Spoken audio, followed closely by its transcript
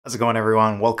How's it going,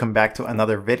 everyone? Welcome back to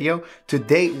another video.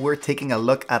 Today we're taking a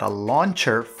look at a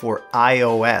launcher for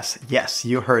iOS. Yes,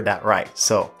 you heard that right.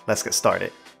 So let's get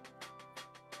started.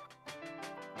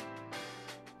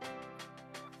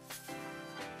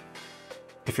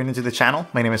 If you're new to the channel,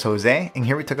 my name is Jose, and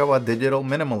here we talk about digital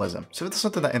minimalism. So if this is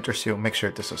something that interests you, make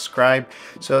sure to subscribe.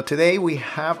 So today we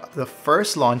have the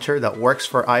first launcher that works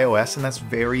for iOS, and that's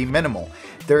very minimal.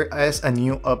 There is a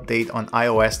new update on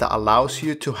iOS that allows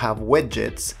you to have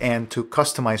widgets and to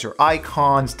customize your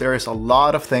icons. There is a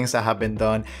lot of things that have been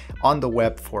done on the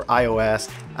web for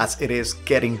iOS as it is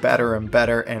getting better and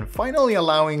better and finally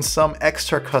allowing some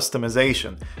extra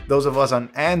customization. Those of us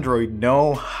on Android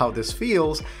know how this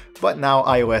feels, but now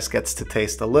iOS gets to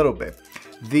taste a little bit.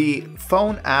 The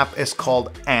phone app is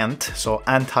called Ant, so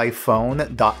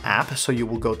antiphone.app. So you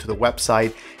will go to the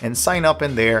website and sign up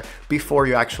in there before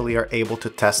you actually are able to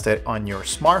test it on your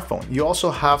smartphone. You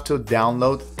also have to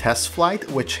download Test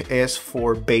Flight, which is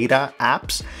for beta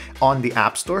apps on the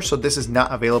App Store. So this is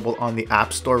not available on the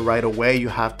App Store right away. You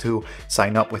have to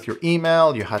sign up with your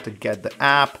email, you have to get the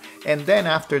app, and then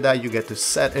after that you get to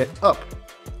set it up.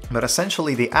 But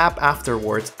essentially the app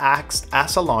afterwards acts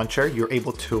as a launcher. You're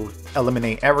able to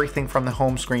eliminate everything from the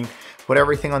home screen, put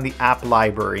everything on the app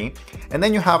library, and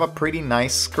then you have a pretty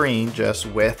nice screen just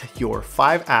with your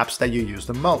 5 apps that you use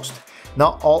the most.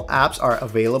 Not all apps are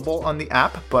available on the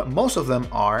app, but most of them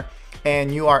are,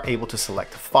 and you are able to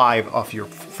select 5 of your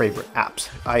favorite apps.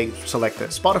 I selected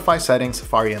Spotify, Settings,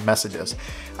 Safari, and Messages.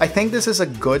 I think this is a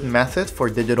good method for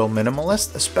digital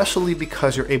minimalists, especially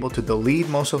because you're able to delete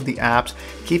most of the apps,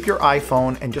 keep your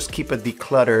iPhone, and just keep it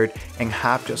decluttered and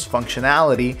have just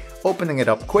functionality, opening it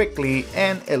up quickly,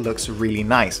 and it looks really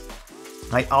nice.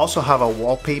 I also have a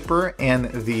wallpaper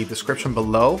in the description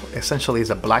below. Essentially, it's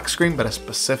a black screen, but a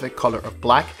specific color of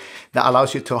black that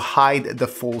allows you to hide the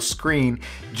full screen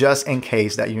just in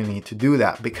case that you need to do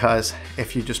that. Because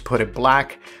if you just put it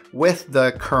black with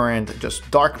the current just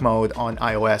dark mode on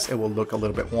iOS, it will look a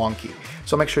little bit wonky.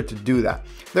 So make sure to do that.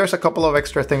 There's a couple of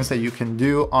extra things that you can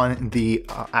do on the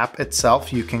app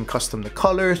itself. You can custom the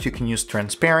colors, you can use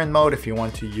transparent mode if you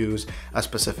want to use a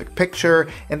specific picture,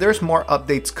 and there's more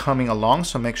updates coming along,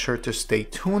 so make sure to stay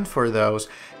tuned for those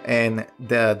in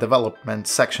the development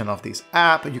section of this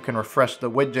app. You can refresh the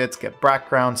widgets, get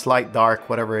backgrounds, light, dark,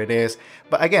 whatever it is.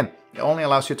 But again, it only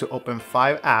allows you to open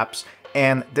 5 apps,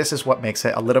 and this is what makes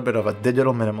it a little bit of a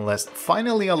digital minimalist.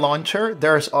 Finally, a launcher.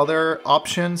 There's other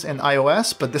options in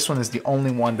iOS, but this one is the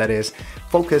only one that is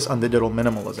focused on digital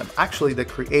minimalism. Actually, the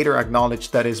creator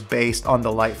acknowledged that is based on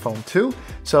the Light Phone 2.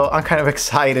 So I'm kind of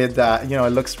excited that, it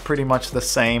looks pretty much the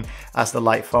same as the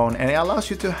Light Phone, and it allows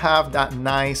you to have that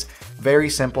nice, very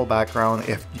simple background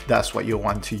if that's what you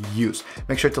want to use.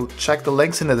 Make sure to check the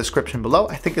links in the description below.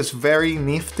 I think it's very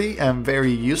nifty and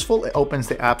very useful. It opens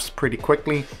the apps pretty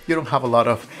quickly. You don't have a lot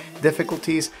of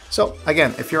difficulties. So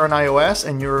again, if you're on iOS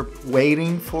and you're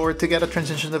waiting to get a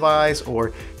transition device,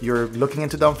 or you're looking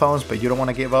into dumb phones but you don't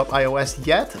want to give up iOS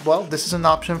yet, well, this is an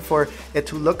option for it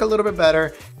to look a little bit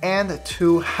better and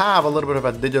to have a little bit of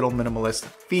a digital minimalist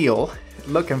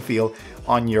look and feel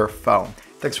on your phone.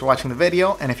 Thanks for watching the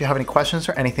video, and if you have any questions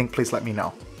or anything, please let me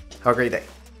know. Have a great day.